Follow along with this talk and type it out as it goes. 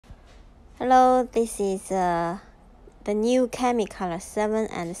Hello, this is the new Cami color 7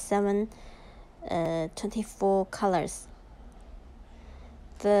 and 7 24 colors.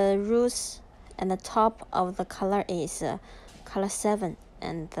 The roots and the top of the color is color 7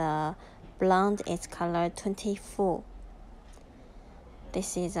 and the blonde is color 24.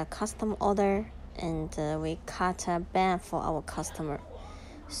 This is a custom order and we cut a band for our customer.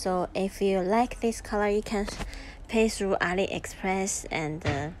 So if you like this color, you can pay through AliExpress,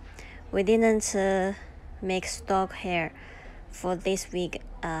 and we didn't make stock here for this week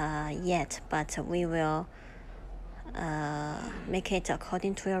yet, but we will make it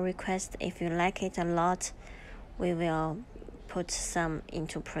according to your request. If you like it a lot, we will put some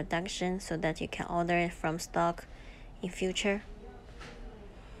into production so that you can order it from stock in future.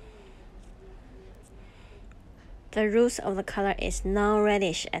 The roots of the color is not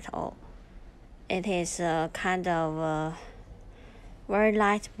reddish at all. It is kind of very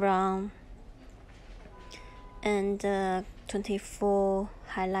light brown, and 24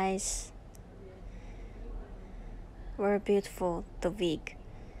 highlights. Very beautiful, the wig.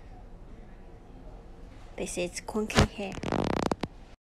 This is QueenKing hair.